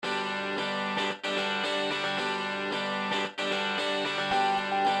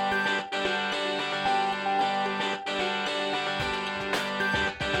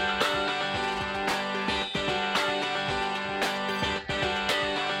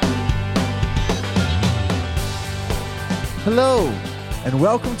Hello, and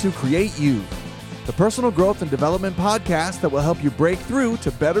welcome to Create You, the personal growth and development podcast that will help you break through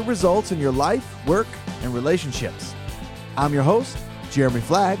to better results in your life, work, and relationships. I'm your host, Jeremy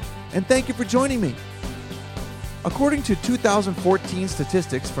Flagg, and thank you for joining me. According to 2014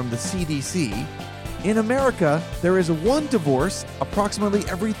 statistics from the CDC, in America, there is one divorce approximately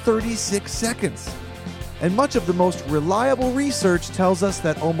every 36 seconds. And much of the most reliable research tells us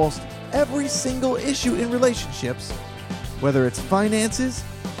that almost every single issue in relationships, whether it's finances,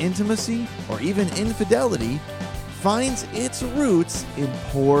 intimacy, or even infidelity, finds its roots in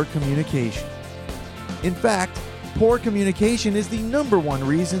poor communication. In fact, poor communication is the number one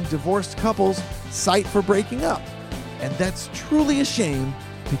reason divorced couples cite for breaking up. And that's truly a shame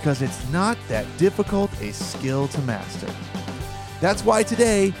because it's not that difficult a skill to master. That's why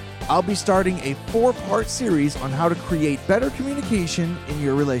today, I'll be starting a 4-part series on how to create better communication in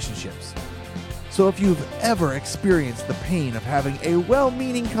your relationships. So if you've ever experienced the pain of having a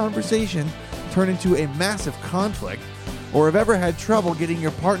well-meaning conversation turn into a massive conflict, or have ever had trouble getting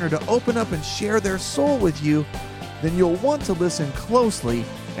your partner to open up and share their soul with you, then you'll want to listen closely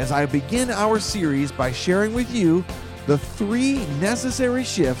as I begin our series by sharing with you the 3 necessary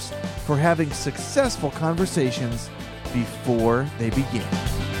shifts for having successful conversations before they begin.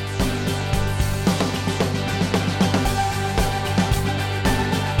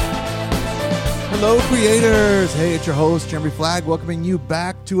 Hello, creators. Hey, it's your host, Jeremy Flagg, welcoming you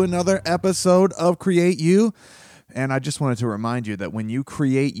back to another episode of Create You. And I just wanted to remind you that when you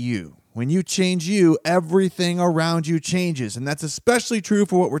create you, when you change you, everything around you changes. And that's especially true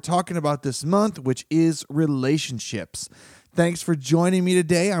for what we're talking about this month, which is relationships. Thanks for joining me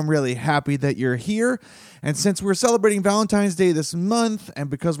today. I'm really happy that you're here. And since we're celebrating Valentine's Day this month, and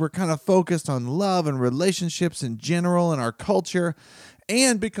because we're kind of focused on love and relationships in general in our culture,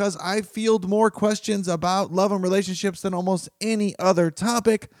 and because I field more questions about love and relationships than almost any other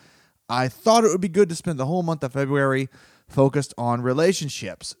topic, I thought it would be good to spend the whole month of February focused on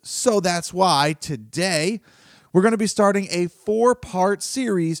relationships. So that's why today we're going to be starting a 4-part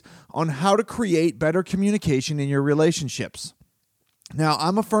series on how to create better communication in your relationships. Now,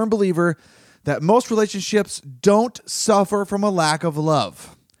 I'm a firm believer that most relationships don't suffer from a lack of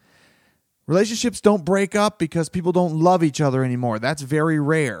love. Relationships don't break up because people don't love each other anymore. That's very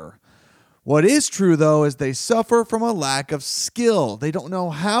rare. What is true, though, is they suffer from a lack of skill. They don't know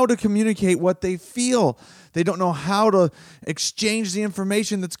how to communicate what they feel. They don't know how to exchange the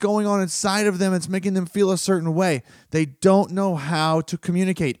information that's going on inside of them. It's making them feel a certain way. They don't know how to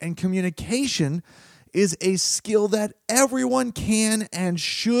communicate. And communication is a skill that everyone can and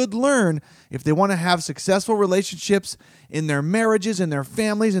should learn if they want to have successful relationships in their marriages, in their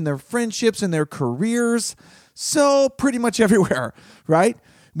families, in their friendships, in their careers. So pretty much everywhere, right?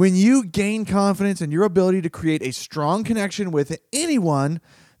 When you gain confidence in your ability to create a strong connection with anyone,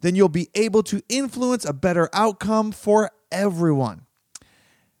 then you'll be able to influence a better outcome for everyone.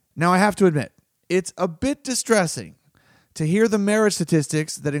 Now, I have to admit, it's a bit distressing to hear the marriage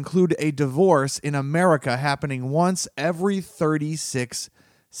statistics that include a divorce in America happening once every 36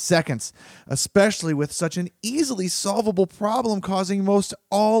 seconds, especially with such an easily solvable problem causing most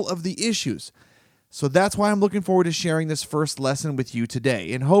all of the issues. So that's why I'm looking forward to sharing this first lesson with you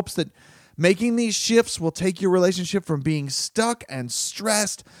today, in hopes that making these shifts will take your relationship from being stuck and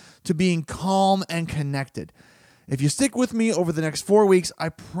stressed to being calm and connected. If you stick with me over the next 4 weeks, I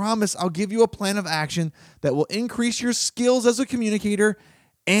promise I'll give you a plan of action that will increase your skills as a communicator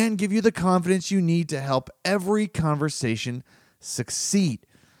and give you the confidence you need to help every conversation succeed.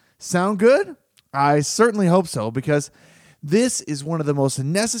 Sound good? I certainly hope so, because this is one of the most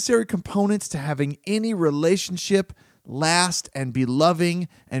necessary components to having any relationship last and be loving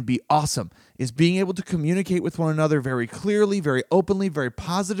and be awesome, is being able to communicate with one another very clearly, very openly, very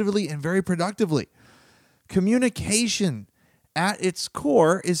positively, and very productively. Communication at its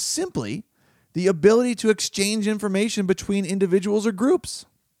core is simply the ability to exchange information between individuals or groups.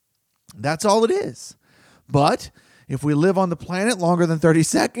 That's all it is. But if we live on the planet longer than 30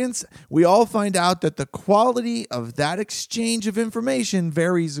 seconds, we all find out that the quality of that exchange of information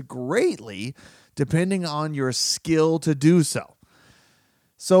varies greatly depending on your skill to do so.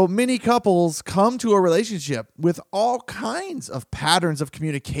 So many couples come to a relationship with all kinds of patterns of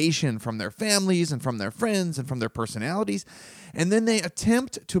communication from their families and from their friends and from their personalities, and then they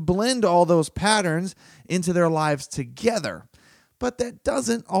attempt to blend all those patterns into their lives together. But that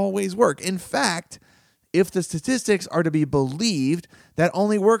doesn't always work. In fact, if the statistics are to be believed, that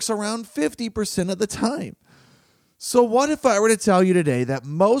only works around 50% of the time. So what if I were to tell you today that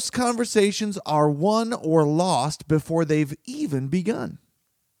most conversations are won or lost before they've even begun?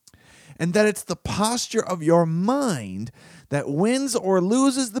 and that it's the posture of your mind that wins or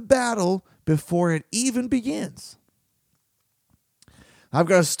loses the battle before it even begins. I've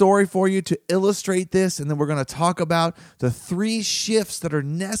got a story for you to illustrate this, and then we're going to talk about the 3 shifts that are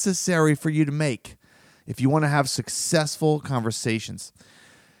necessary for you to make if you want to have successful conversations.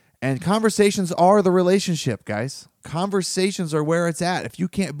 And conversations are the relationship, guys. Conversations are where it's at. If you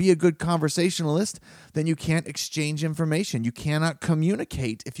can't be a good conversationalist, then you can't exchange information. You cannot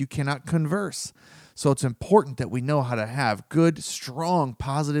communicate if you cannot converse. So it's important that we know how to have good, strong,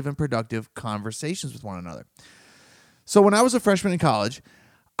 positive, and productive conversations with one another. So when I was a freshman in college,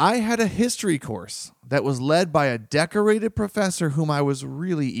 I had a history course that was led by a decorated professor whom I was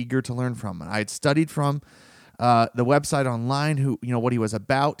really eager to learn from. I had studied from the website online, what he was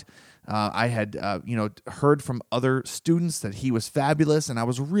about. I had heard from other students that he was fabulous, and I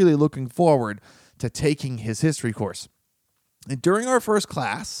was really looking forward to taking his history course. And during our first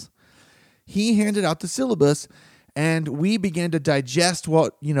class, he handed out the syllabus, and we began to digest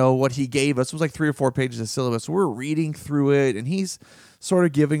what he gave us. It was like 3 or 4 pages of syllabus. We're reading through it, and he's sort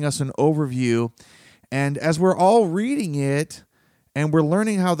of giving us an overview. And as we're all reading it and we're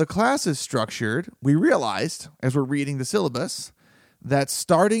learning how the class is structured, we realized, as we're reading the syllabus, that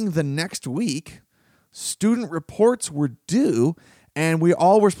starting the next week, student reports were due, and we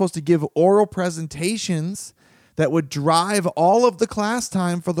all were supposed to give oral presentations that would drive all of the class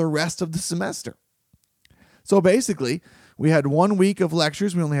time for the rest of the semester. So basically, we had 1 week of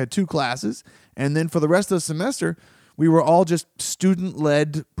lectures. We only had 2 classes. And then for the rest of the semester, we were all just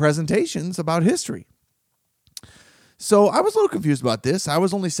student-led presentations about history. So I was a little confused about this. I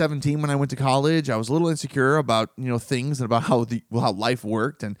was only 17 when I went to college. I was a little insecure about, things and about how life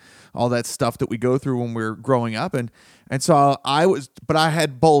worked and all that stuff that we go through when we're growing up. And so but I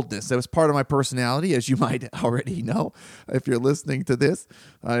had boldness. That was part of my personality, as you might already know if you're listening to this.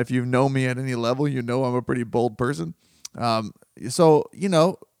 If you know me at any level, you know I'm a pretty bold person. So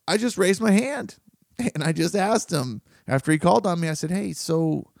I just raised my hand and I just asked him after he called on me. I said, "Hey,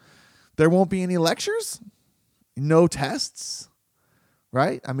 so there won't be any lectures? No tests?"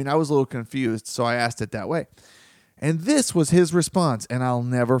 Right? I mean, I was a little confused, so I asked it that way. And this was his response, and I'll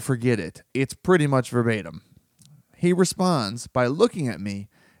never forget it. It's pretty much verbatim. He responds by looking at me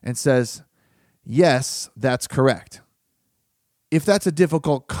and says, "Yes, that's correct. If that's a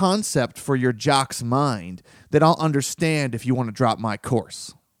difficult concept for your jock's mind, then I'll understand if you want to drop my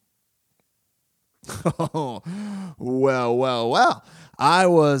course." Oh, well. I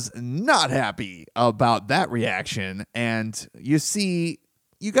was not happy about that reaction. And you see,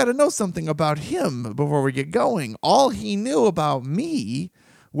 you got to know something about him before we get going. All he knew about me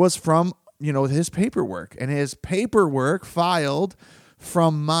was from, his paperwork. And his paperwork filed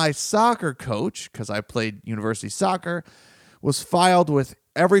from my soccer coach, because I played university soccer, was filed with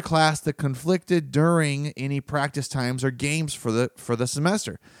every class that conflicted during any practice times or games for the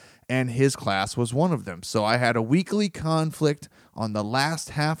semester. And his class was one of them. So I had a weekly conflict on the last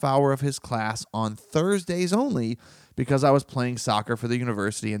half hour of his class on Thursdays only because I was playing soccer for the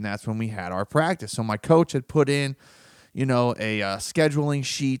university, and that's when we had our practice. So my coach had put in, a scheduling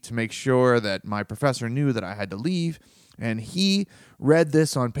sheet to make sure that my professor knew that I had to leave, and he read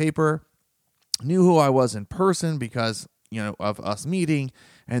this on paper, knew who I was in person because, of us meeting,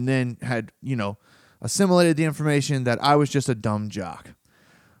 and then had, assimilated the information that I was just a dumb jock.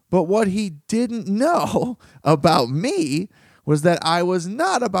 But what he didn't know about me was that I was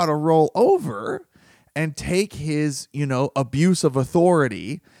not about to roll over and take his, abuse of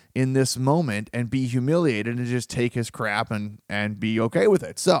authority in this moment and be humiliated and just take his crap and be okay with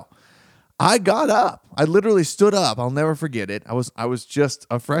it. So I got up. I literally stood up. I'll never forget it. I was just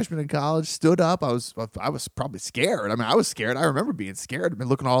a freshman in college, stood up. I was probably scared. I mean, I was scared. I remember being scared. I've been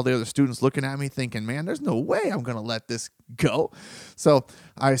looking at all the other students looking at me thinking, man, there's no way I'm going to let this go. So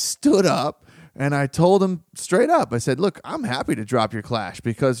I stood up and I told him straight up. I said, "Look, I'm happy to drop your class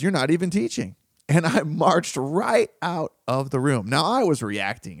because you're not even teaching." And I marched right out of the room. Now, I was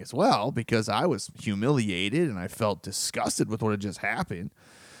reacting as well because I was humiliated and I felt disgusted with what had just happened.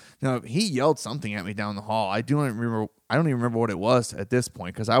 Now, he yelled something at me down the hall. I don't even remember what it was at this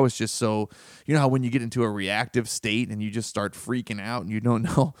point because I was just so, how when you get into a reactive state and you just start freaking out and you don't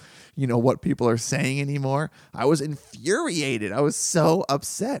know, what people are saying anymore. I was infuriated. I was so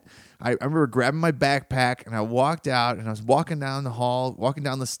upset. I remember grabbing my backpack and I walked out and I was walking down the hall, walking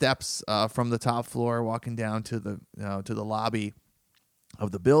down the steps from the top floor, walking down to the lobby of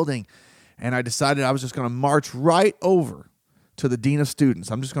the building. And I decided I was just going to march right over to the dean of students.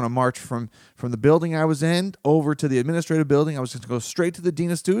 I'm just going to march from the building I was in over to the administrative building. I was just going to go straight to the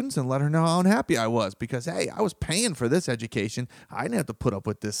dean of students and let her know how unhappy I was because, hey, I was paying for this education. I didn't have to put up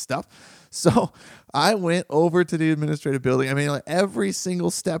with this stuff. So I went over to the administrative building. I mean, like every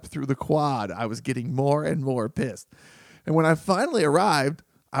single step through the quad, I was getting more and more pissed. And when I finally arrived,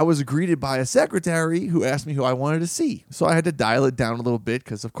 I was greeted by a secretary who asked me who I wanted to see. So I had to dial it down a little bit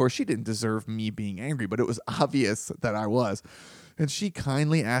because, of course, she didn't deserve me being angry, but it was obvious that I was. And she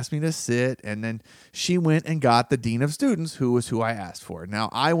kindly asked me to sit, and then she went and got the dean of students, who was who I asked for. Now,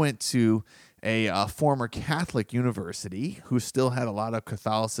 I went to a former Catholic university who still had a lot of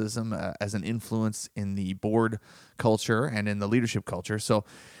Catholicism as an influence in the board culture and in the leadership culture. So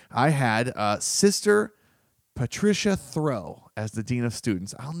I had Sister Patricia Throw as the dean of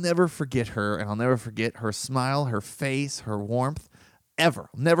students. I'll never forget her, and I'll never forget her smile, her face, her warmth, ever.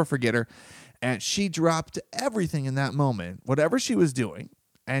 I'll never forget her. And she dropped everything in that moment, whatever she was doing,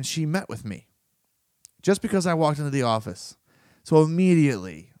 and she met with me just because I walked into the office. So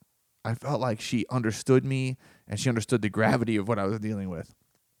immediately, I felt like she understood me, and she understood the gravity of what I was dealing with.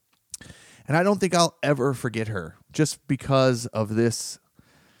 And I don't think I'll ever forget her just because of this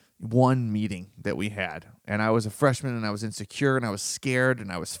one meeting that we had. And I was a freshman, and I was insecure, and I was scared,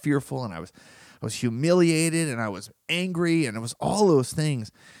 and I was fearful, and I was humiliated, and I was angry, and it was all those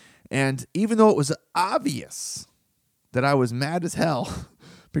things. And even though it was obvious that I was mad as hell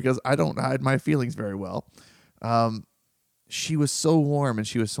because I don't hide my feelings very well, she was so warm and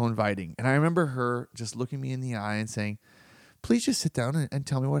she was so inviting. And I remember her just looking me in the eye and saying, "Please just sit down and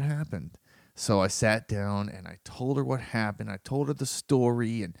tell me what happened." So I sat down and I told her what happened. I told her the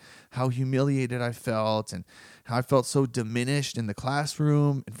story and how humiliated I felt and how I felt so diminished in the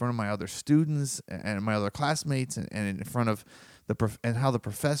classroom in front of my other students and my other classmates and in front of and how the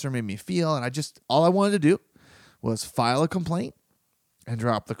professor made me feel. And all I wanted to do was file a complaint and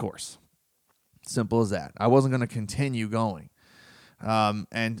drop the course. Simple as that. I wasn't going to continue going.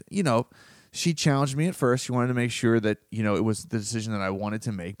 And, she challenged me at first. She wanted to make sure that, it was the decision that I wanted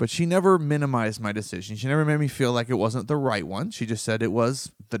to make, but she never minimized my decision. She never made me feel like it wasn't the right one. She just said it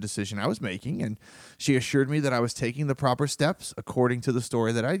was the decision I was making. And she assured me that I was taking the proper steps according to the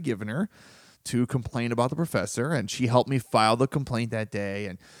story that I'd given her to complain about the professor, and she helped me file the complaint that day.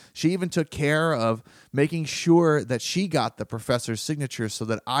 And she even took care of making sure that she got the professor's signature so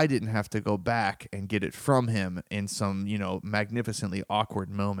that I didn't have to go back and get it from him in some, magnificently awkward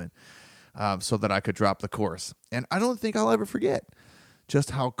moment, so that I could drop the course. And I don't think I'll ever forget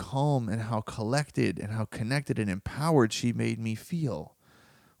just how calm and how collected and how connected and empowered she made me feel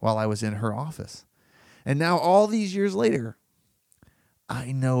while I was in her office. And now all these years later,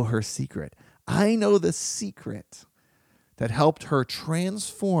 I know her secret. I know the secret that helped her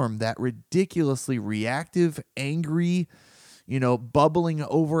transform that ridiculously reactive, angry, bubbling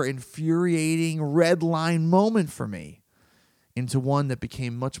over, infuriating red line moment for me into one that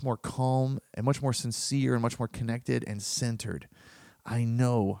became much more calm and much more sincere and much more connected and centered. I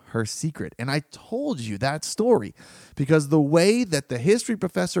know her secret. And I told you that story because the way that the history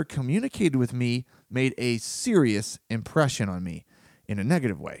professor communicated with me made a serious impression on me in a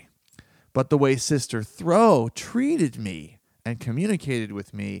negative way. But the way Sister Throw treated me and communicated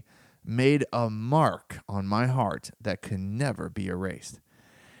with me made a mark on my heart that can never be erased.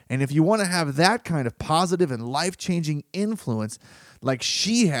 And if you want to have that kind of positive and life-changing influence like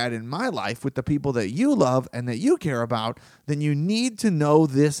she had in my life with the people that you love and that you care about, then you need to know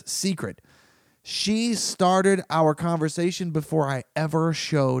this secret. She started our conversation before I ever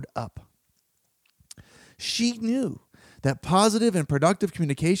showed up. She knew that positive and productive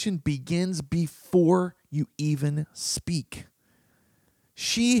communication begins before you even speak.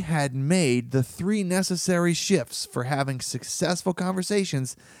 She had made the 3 necessary shifts for having successful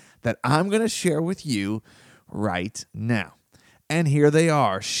conversations that I'm going to share with you right now. And here they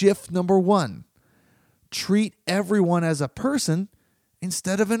are. Shift number 1, treat everyone as a person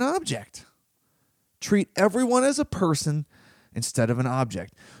instead of an object. Treat everyone as a person instead of an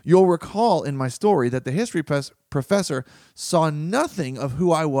object. You'll recall in my story that the history professor saw nothing of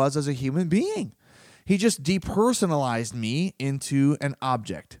who I was as a human being. He just depersonalized me into an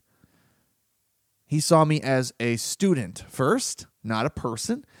object. He saw me as a student first, not a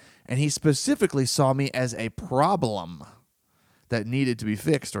person, and he specifically saw me as a problem that needed to be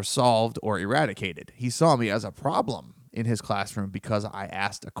fixed or solved or eradicated. He saw me as a problem in his classroom because I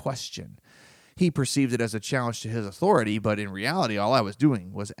asked a question. He perceived it as a challenge to his authority, but in reality, all I was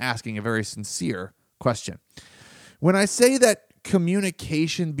doing was asking a very sincere question. When I say that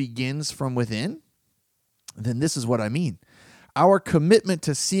communication begins from within, then this is what I mean. Our commitment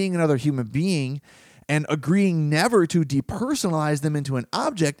to seeing another human being And agreeing never to depersonalize them into an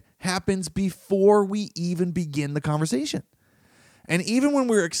object happens before we even begin the conversation. And even when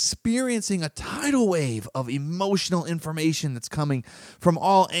we're experiencing a tidal wave of emotional information that's coming from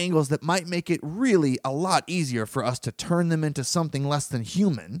all angles that might make it really a lot easier for us to turn them into something less than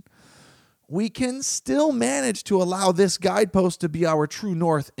human, we can still manage to allow this guidepost to be our true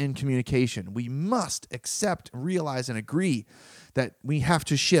north in communication. We must accept, realize, and agree that we have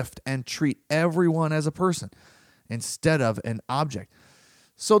to shift and treat everyone as a person instead of an object.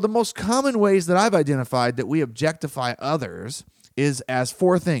 So the most common ways that I've identified that we objectify others is as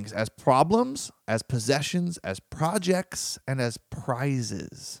four things: as problems, as possessions, as projects, and as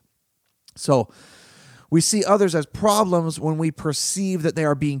prizes. So we see others as problems when we perceive that they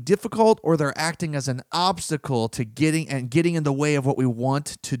are being difficult or they're acting as an obstacle to getting in the way of what we want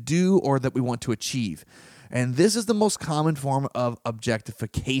to do or that we want to achieve. And this is the most common form of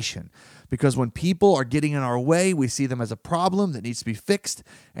objectification, because when people are getting in our way, we see them as a problem that needs to be fixed.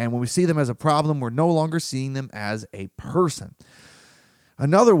 And when we see them as a problem, we're no longer seeing them as a person.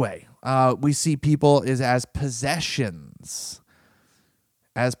 Another way we see people is as possessions.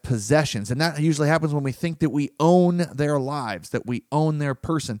 As possessions. And that usually happens when we think that we own their lives, that we own their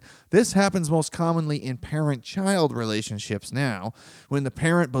person. This happens most commonly in parent-child relationships now, when the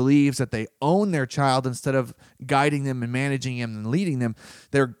parent believes that they own their child instead of guiding them and managing them and leading them.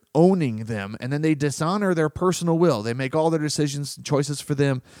 They're owning them, and then they dishonor their personal will. They make all their decisions and choices for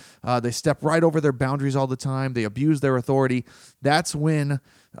them. They step right over their boundaries all the time. They abuse their authority. That's when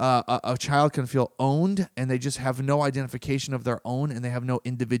a child can feel owned, and they just have no identification of their own, and they have no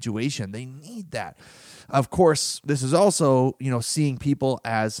individuation. They need that. Of course, this is also, seeing people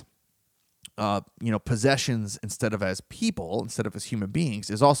as possessions instead of as people, instead of as human beings,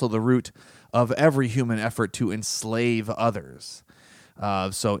 is also the root of every human effort to enslave others.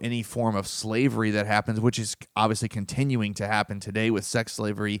 So any form of slavery that happens, which is obviously continuing to happen today with sex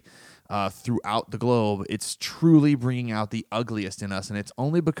slavery throughout the globe, it's truly bringing out the ugliest in us. And it's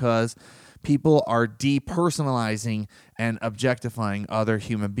only because people are depersonalizing and objectifying other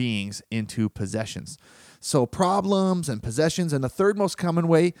human beings into possessions. So problems and possessions. And the third most common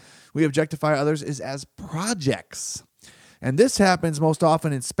way we objectify others is as projects. And this happens most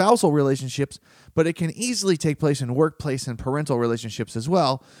often in spousal relationships, but it can easily take place in workplace and parental relationships as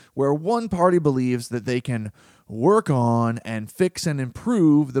well, where one party believes that they can work on and fix and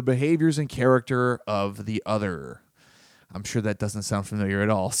improve the behaviors and character of the other. I'm sure that doesn't sound familiar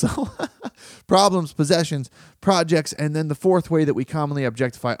at all. So problems, possessions, projects, and then the fourth way that we commonly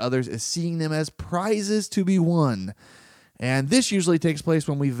objectify others is seeing them as prizes to be won. And this usually takes place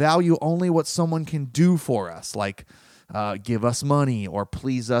when we value only what someone can do for us, like give us money or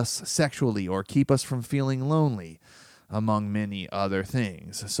please us sexually or keep us from feeling lonely, among many other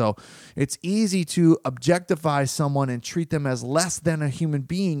things. So it's easy to objectify someone and treat them as less than a human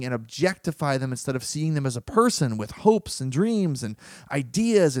being and objectify them instead of seeing them as a person with hopes and dreams and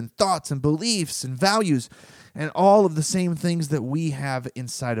ideas and thoughts and beliefs and values and all of the same things that we have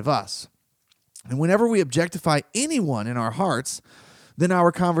inside of us. And whenever we objectify anyone in our hearts, then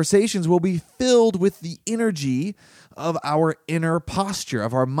our conversations will be filled with the energy of our inner posture,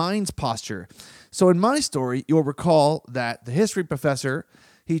 of our mind's posture. So in my story, you'll recall that the history professor,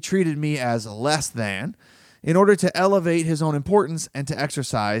 he treated me as less than in order to elevate his own importance and to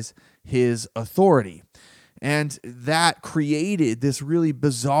exercise his authority. And that created this really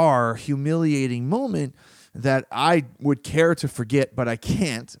bizarre, humiliating moment that I would care to forget, but I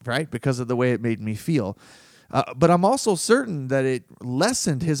can't, right? Because of the way it made me feel. But I'm also certain that it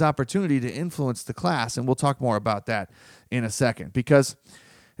lessened his opportunity to influence the class, and we'll talk more about that in a second. Because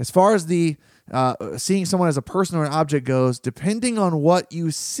as far as the seeing someone as a person or an object goes, depending on what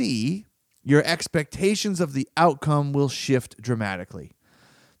you see, your expectations of the outcome will shift dramatically.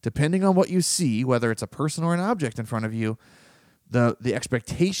 Depending on what you see, whether it's a person or an object in front of you, the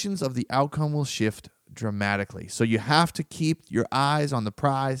expectations of the outcome will shift dramatically. So you have to keep your eyes on the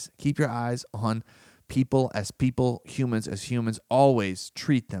prize, keep your eyes on people as people, humans as humans. Always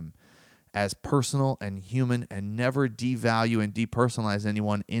treat them as personal and human, and never devalue and depersonalize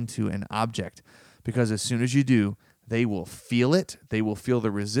anyone into an object, because as soon as you do, they will feel it, they will feel the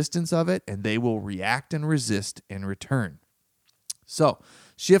resistance of it, and they will react and resist in return. So,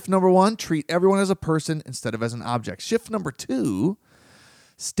 shift number 1, treat everyone as a person instead of as an object. Shift number 2,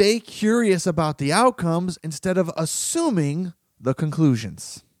 stay curious about the outcomes instead of assuming the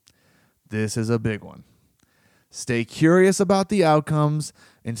conclusions. This is a big one. Stay curious about the outcomes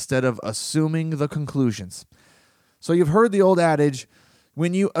instead of assuming the conclusions. So you've heard the old adage,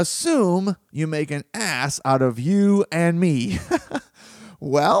 when you assume, you make an ass out of you and me.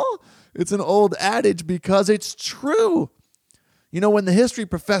 Well, It's an old adage because it's true. You know, when the history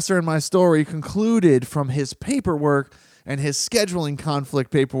professor in my story concluded from his paperwork and his scheduling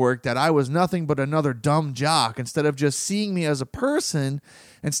conflict paperwork that I was nothing but another dumb jock, instead of just seeing me as a person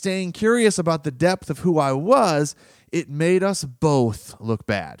and staying curious about the depth of who I was, it made us both look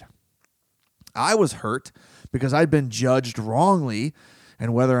bad. I was hurt because I'd been judged wrongly,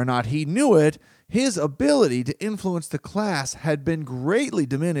 and whether or not he knew it, his ability to influence the class had been greatly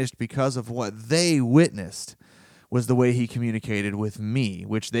diminished because of what they witnessed was the way he communicated with me,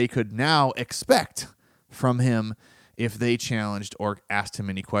 which they could now expect from him if they challenged or asked him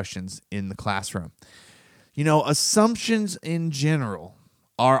any questions in the classroom. You know, assumptions in general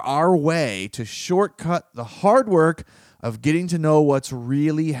are our way to shortcut the hard work of getting to know what's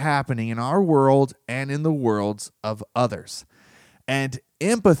really happening in our world and in the worlds of others. And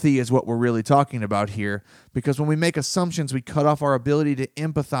empathy is what we're really talking about here, because when we make assumptions, we cut off our ability to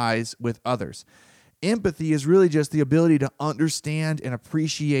empathize with others. Empathy is really just the ability to understand and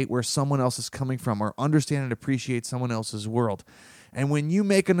appreciate where someone else is coming from, or understand and appreciate someone else's world. And when you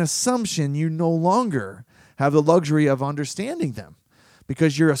make an assumption, you no longer have the luxury of understanding them,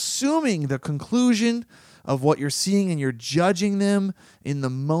 because you're assuming the conclusion of what you're seeing and you're judging them in the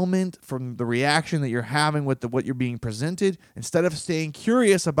moment from the reaction that you're having with what you're being presented, instead of staying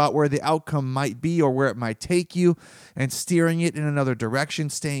curious about where the outcome might be or where it might take you and steering it in another direction,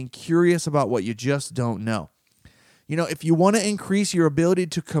 staying curious about what you just don't know. You know, if you want to increase your ability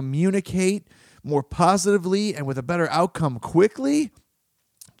to communicate more positively and with a better outcome quickly,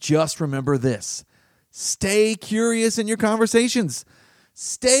 just remember this. Stay curious in your conversations.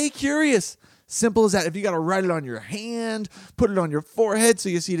 Stay curious. Simple as that. If you got to write it on your hand, put it on your forehead so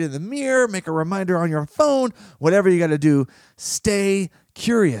you see it in the mirror, make a reminder on your phone, whatever you got to do, stay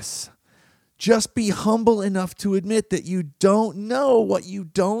curious. Just be humble enough to admit that you don't know what you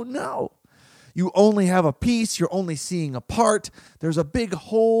don't know. You only have a piece. You're only seeing a part. There's a big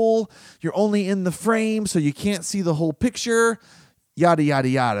hole. You're only in the frame, so you can't see the whole picture. Yada, yada,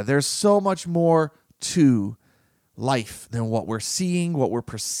 yada. There's so much more to life than what we're seeing, what we're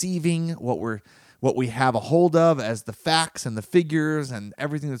perceiving, what we have a hold of as the facts and the figures and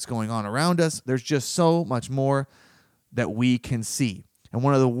everything that's going on around us. There's just so much more that we can see. And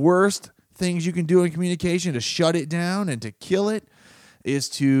one of the worst things you can do in communication to shut it down and to kill it is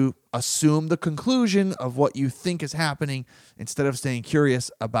to assume the conclusion of what you think is happening instead of staying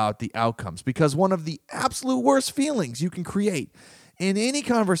curious about the outcomes. Because one of the absolute worst feelings you can create in any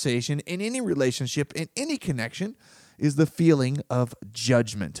conversation, in any relationship, in any connection, is the feeling of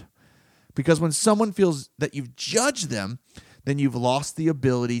judgment. Because when someone feels that you've judged them, then you've lost the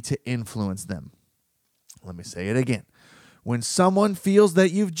ability to influence them. Let me say it again. When someone feels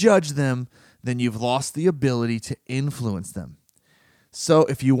that you've judged them, then you've lost the ability to influence them. So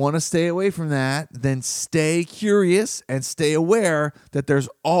if you want to stay away from that, then stay curious and stay aware that there's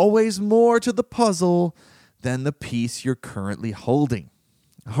always more to the puzzle than the piece you're currently holding.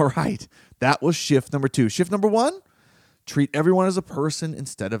 All right, that was shift number 2. Shift number 1, treat everyone as a person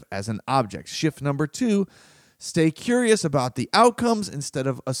instead of as an object. Shift number 2, stay curious about the outcomes instead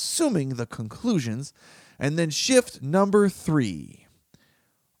of assuming the conclusions. And then shift number 3,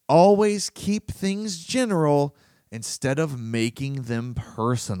 always keep things general instead of making them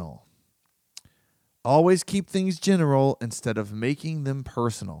personal. Always keep things general instead of making them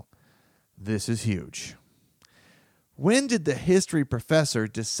personal. This is huge. When did the history professor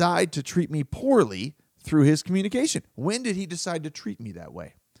decide to treat me poorly through his communication? When did he decide to treat me that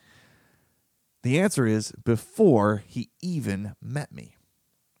way? The answer is before he even met me.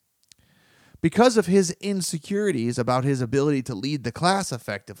 Because of his insecurities about his ability to lead the class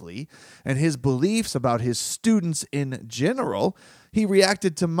effectively and his beliefs about his students in general, he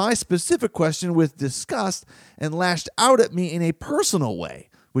reacted to my specific question with disgust and lashed out at me in a personal way,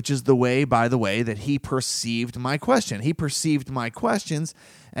 which is the way, by the way, that he perceived my question. He perceived my questions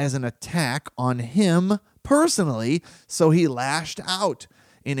as an attack on him personally, so he lashed out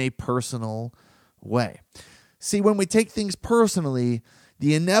in a personal way. See, when we take things personally,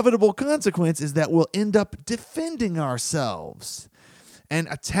 the inevitable consequence is that we'll end up defending ourselves and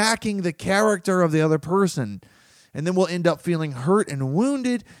attacking the character of the other person. And then we'll end up feeling hurt and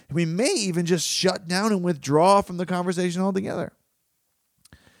wounded. And we may even just shut down and withdraw from the conversation altogether.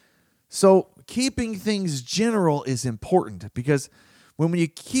 So keeping things general is important, because when you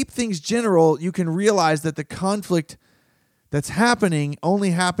keep things general, you can realize that the conflict that's happening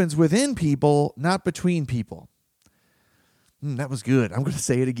only happens within people, not between people. That was good. I'm going to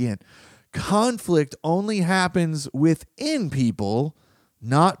say it again. Conflict only happens within people,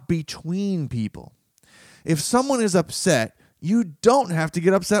 not between people. If someone is upset, you don't have to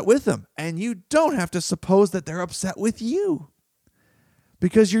get upset with them. And you don't have to suppose that they're upset with you.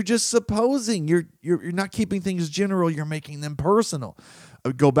 Because you're just supposing. You're not keeping things general. You're making them personal.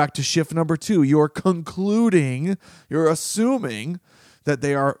 Go back to shift number 2. You're concluding, you're assuming that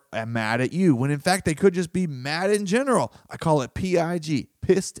they are mad at you, when in fact they could just be mad in general. I call it PIG,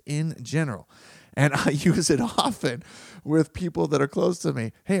 pissed in general. And I use it often with people that are close to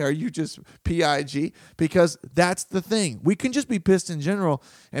me. Hey, are you just PIG? Because that's the thing. We can just be pissed in general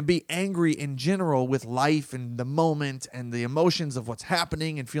and be angry in general with life and the moment and the emotions of what's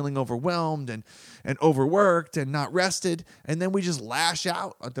happening and feeling overwhelmed and overworked and not rested. And then we just lash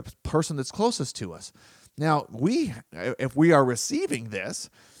out at the person that's closest to us. Now, if we are receiving this,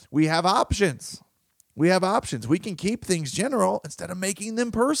 we have options. We can keep things general instead of making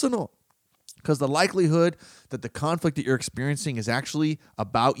them personal. Because the likelihood that the conflict that you're experiencing is actually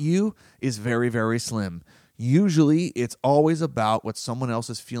about you is very, very slim. Usually, it's always about what someone else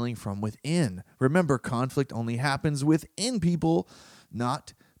is feeling from within. Remember, conflict only happens within people,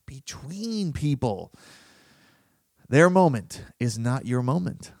 not between people. Their moment is not your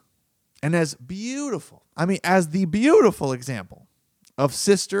moment. And as the beautiful example of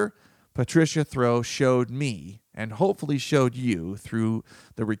Sister Patricia Throw showed me, and hopefully showed you through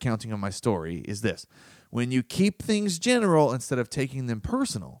the recounting of my story, is this. When you keep things general instead of taking them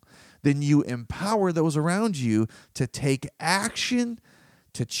personal, then you empower those around you to take action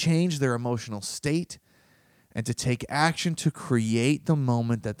to change their emotional state and to take action to create the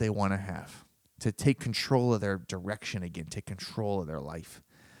moment that they want to have, to take control of their direction again, take control of their life.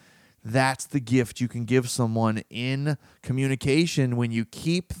 That's the gift you can give someone in communication when you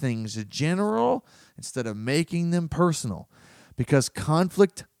keep things general instead of making them personal. Because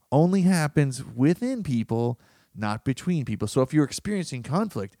conflict only happens within people, not between people. So if you're experiencing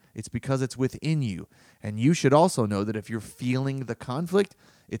conflict, it's because it's within you. And you should also know that if you're feeling the conflict,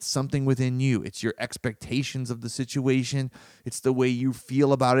 it's something within you. It's your expectations of the situation. It's the way you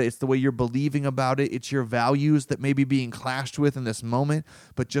feel about it. It's the way you're believing about it. It's your values that may be being clashed with in this moment.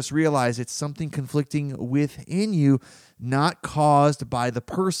 But just realize it's something conflicting within you, not caused by the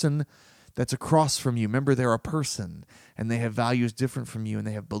person that's across from you. Remember, they're a person, and they have values different from you, and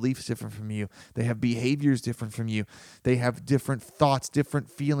they have beliefs different from you. They have behaviors different from you. They have different thoughts, different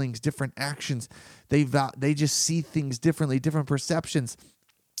feelings, different actions. They just see things differently, different perceptions.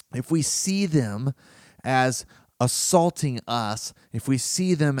 If we see them as assaulting us, if we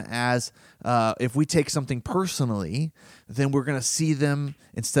see them as, if we take something personally, then we're going to see them,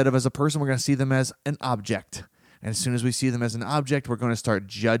 instead of as a person, we're going to see them as an object. And as soon as we see them as an object, we're going to start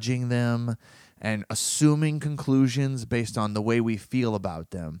judging them and assuming conclusions based on the way we feel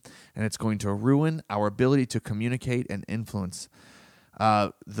about them. And it's going to ruin our ability to communicate and influence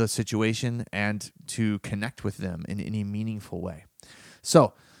the situation and to connect with them in any meaningful way.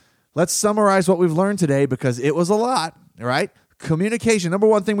 So let's summarize what we've learned today, because it was a lot, all right? Communication. Number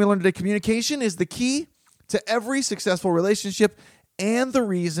one thing we learned today, communication is the key to every successful relationship and the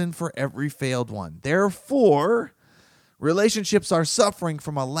reason for every failed one. Therefore, relationships are suffering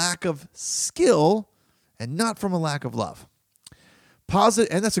from a lack of skill and not from a lack of love.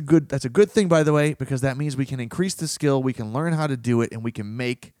 Positive, and that's a good thing, by the way, because that means we can increase the skill, we can learn how to do it, and we can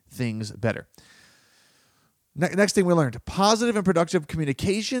make things better. Next thing we learned, positive and productive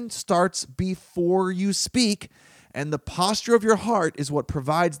communication starts before you speak, and the posture of your heart is what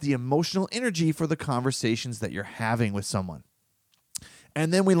provides the emotional energy for the conversations that you're having with someone.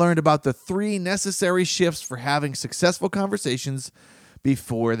 And then we learned about the 3 necessary shifts for having successful conversations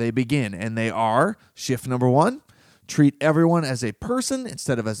before they begin. And they are: shift number 1, treat everyone as a person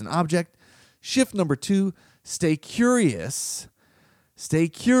instead of as an object. Shift number 2, stay curious. Stay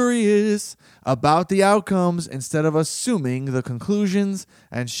curious about the outcomes instead of assuming the conclusions.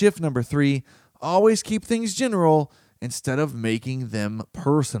 And shift number 3, always keep things general instead of making them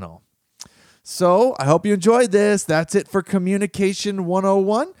personal. So I hope you enjoyed this. That's it for Communication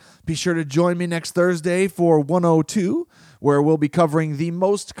 101. Be sure to join me next Thursday for 102, where we'll be covering the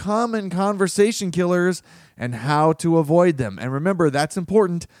most common conversation killers and how to avoid them. And remember, that's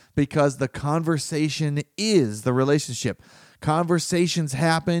important because the conversation is the relationship. Conversations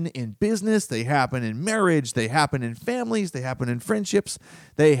happen in business, they happen in marriage, they happen in families, they happen in friendships,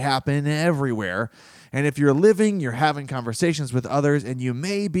 they happen everywhere. And if you're you're having conversations with others, and you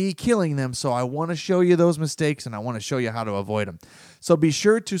may be killing them. So I want to show you those mistakes, and I want to show you how to avoid them. So be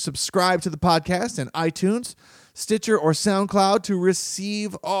sure to subscribe to the podcast in iTunes, Stitcher, or SoundCloud to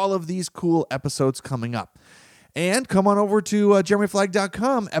receive all of these cool episodes coming up. And come on over to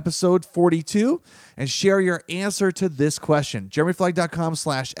jeremyflag.com, episode 42, and share your answer to this question.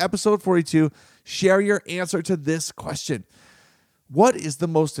 jeremyflag.com/episode 42. Share your answer to this question. What is the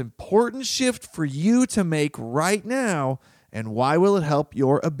most important shift for you to make right now, and why will it help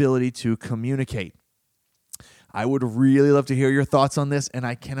your ability to communicate? I would really love to hear your thoughts on this, and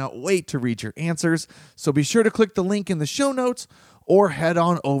I cannot wait to read your answers. So be sure to click the link in the show notes or head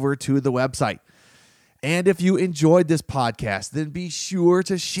on over to the website. And if you enjoyed this podcast, then be sure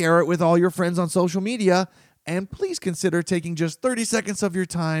to share it with all your friends on social media. And please consider taking just 30 seconds of your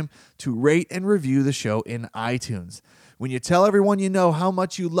time to rate and review the show in iTunes. When you tell everyone you know how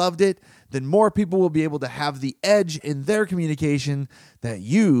much you loved it, then more people will be able to have the edge in their communication that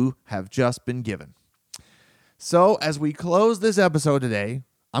you have just been given. So as we close this episode today,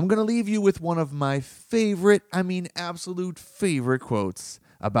 I'm going to leave you with one of my favorite, absolute favorite quotes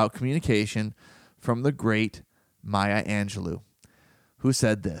about communication from the great Maya Angelou, who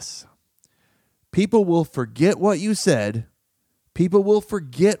said this: "People will forget what you said, people will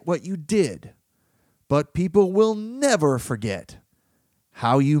forget what you did, but people will never forget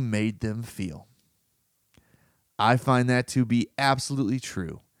how you made them feel." I find that to be absolutely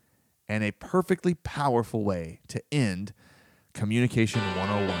true and a perfectly powerful way to end Communication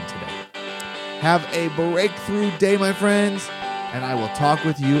 101 today. Have a breakthrough day, my friends, and I will talk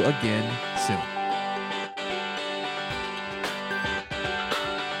with you again soon.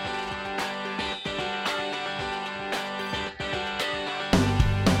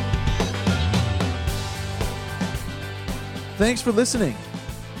 Thanks for listening.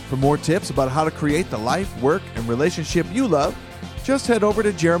 For more tips about how to create the life, work, and relationship you love, just head over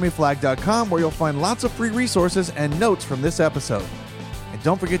to jeremyflagg.com, where you'll find lots of free resources and notes from this episode. And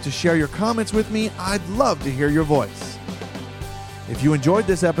don't forget to share your comments with me. I'd love to hear your voice. If you enjoyed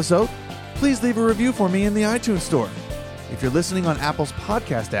this episode, please leave a review for me in the iTunes store. If you're listening on Apple's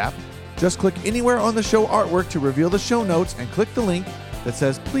podcast app, just click anywhere on the show artwork to reveal the show notes and click the link that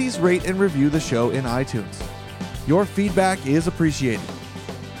says please rate and review the show in iTunes. Your feedback is appreciated.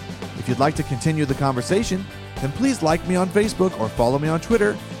 If you'd like to continue the conversation, then please like me on Facebook or follow me on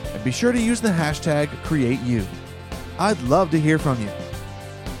Twitter, and be sure to use the hashtag CreateYou. I'd love to hear from you.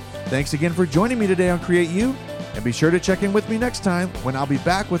 Thanks again for joining me today on Create You, and be sure to check in with me next time when I'll be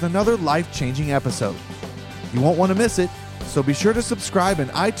back with another life-changing episode. You won't want to miss it, so be sure to subscribe in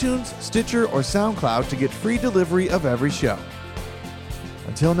iTunes, Stitcher, or SoundCloud to get free delivery of every show.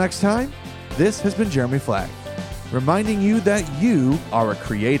 Until next time, this has been Jeremy Flagg, reminding you that you are a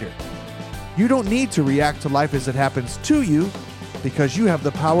creator. You don't need to react to life as it happens to you, because you have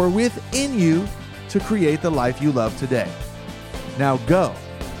the power within you to create the life you love today. Now go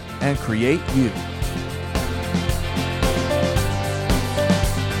and create you.